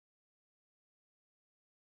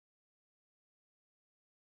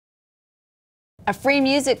A free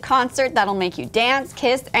music concert that'll make you dance,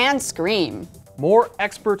 kiss, and scream. More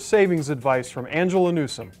expert savings advice from Angela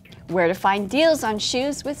Newsom. Where to find deals on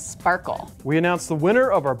shoes with Sparkle. We announced the winner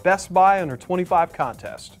of our Best Buy Under 25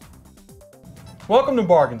 contest. Welcome to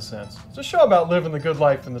Bargain Sense. It's a show about living the good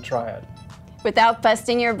life in the Triad. Without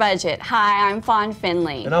busting your budget. Hi, I'm Fawn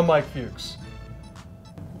Finley. And I'm Mike Fuchs.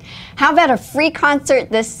 How about a free concert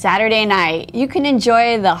this Saturday night? You can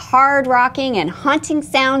enjoy the hard-rocking and haunting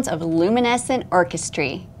sounds of Luminescent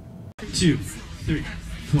Orchestra. 2, 3,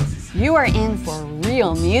 4. You are in for a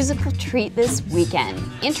real musical treat this weekend.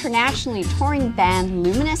 Internationally touring band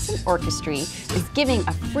Luminescent Orchestra is giving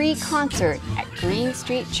a free concert at Green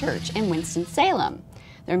Street Church in Winston-Salem.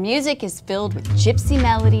 Their music is filled with gypsy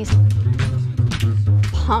melodies,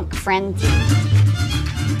 punk frenzy,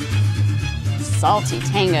 salty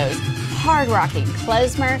tangos, hard-rocking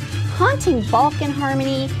klezmer, haunting Balkan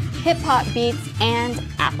harmony, hip-hop beats, and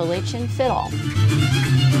Appalachian fiddle.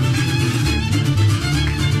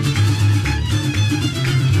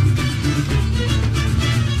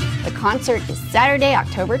 The concert is Saturday,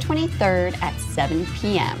 October 23rd at 7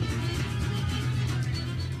 p.m.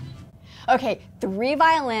 Okay, 3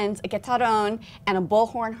 violins, a guitarrón, and a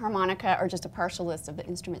bullhorn harmonica are just a partial list of the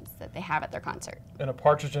instruments that they have at their concert. And a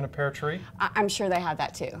partridge in a pear tree? I'm sure they have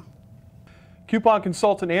that too. Coupon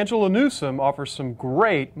consultant Angela Newsom offers some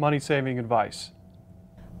great money-saving advice.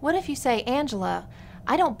 What if you say, Angela,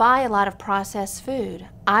 I don't buy a lot of processed food.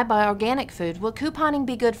 I buy organic food. Will couponing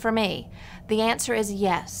be good for me? The answer is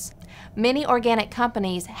yes. Many organic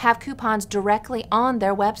companies have coupons directly on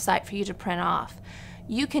their website for you to print off.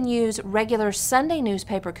 You can use regular Sunday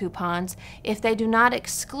newspaper coupons if they do not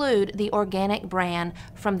exclude the organic brand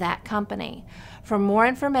from that company. For more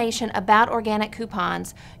information about organic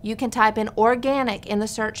coupons, you can type in organic in the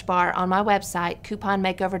search bar on my website,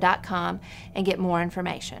 couponmakeover.com, and get more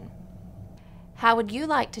information. How would you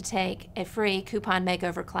like to take a free coupon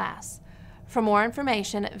makeover class? For more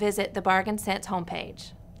information, visit the Bargain Sense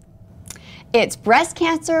homepage. It's Breast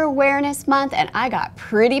Cancer Awareness Month, and I got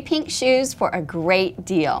pretty pink shoes for a great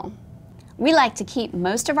deal. We like to keep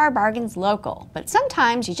most of our bargains local, but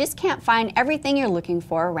sometimes you just can't find everything you're looking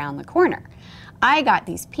for around the corner. I got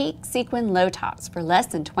these pink sequin low tops for less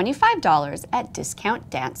than $25 at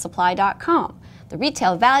discountdancesupply.com. The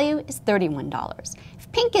retail value is $31.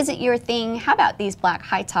 If pink isn't your thing, how about these black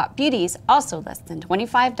high top beauties, also less than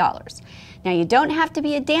 $25? Now, you don't have to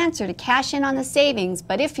be a dancer to cash in on the savings,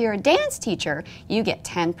 but if you're a dance teacher, you get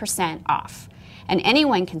 10% off. And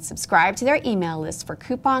anyone can subscribe to their email list for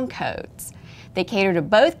coupon codes. They cater to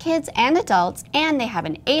both kids and adults, and they have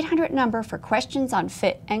an 800 number for questions on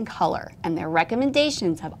fit and color, and their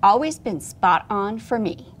recommendations have always been spot on for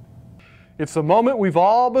me. It's the moment we've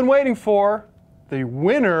all been waiting for, the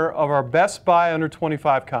winner of our Best Buy Under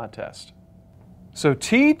 25 contest. So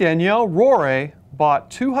T. Danielle Rore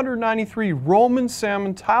bought 293 Roman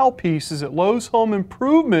salmon tile pieces at Lowe's Home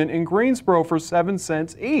Improvement in Greensboro for 7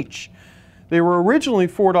 cents each. They were originally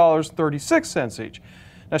 $4.36 each.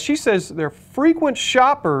 Now she says they're frequent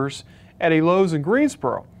shoppers at a Lowe's in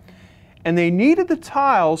Greensboro, and they needed the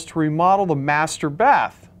tiles to remodel the master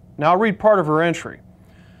bath. Now I'll read part of her entry.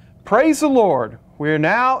 Praise the Lord, we are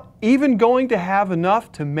now even going to have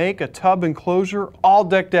enough to make a tub enclosure all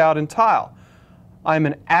decked out in tile. I'm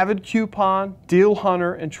an avid coupon, deal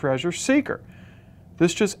hunter, and treasure seeker.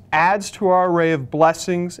 This just adds to our array of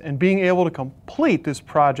blessings, and being able to complete this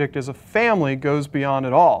project as a family goes beyond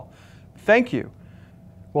it all. Thank you.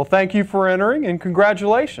 Well, thank you for entering, and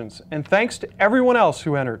congratulations. And thanks to everyone else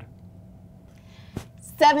who entered.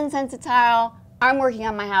 7 cents a tile. I'm working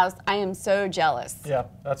on my house. I am so jealous. Yeah,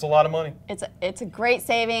 that's a lot of money. It's a great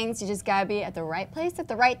savings. You just gotta be at the right place at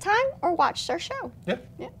the right time or watch their show. Yeah.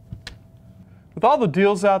 Yeah. With all the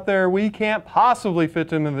deals out there, we can't possibly fit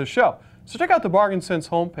them into the show. So check out the Bargain Sense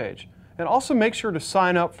homepage, and also make sure to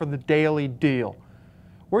sign up for the Daily Deal.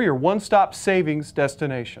 We're your one-stop savings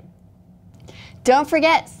destination. Don't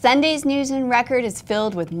forget, Sunday's News and Record is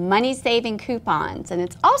filled with money-saving coupons, and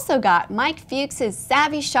it's also got Mike Fuchs'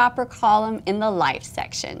 Savvy Shopper column in the Life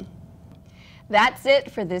section. That's it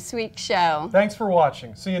for this week's show. Thanks for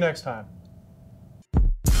watching. See you next time.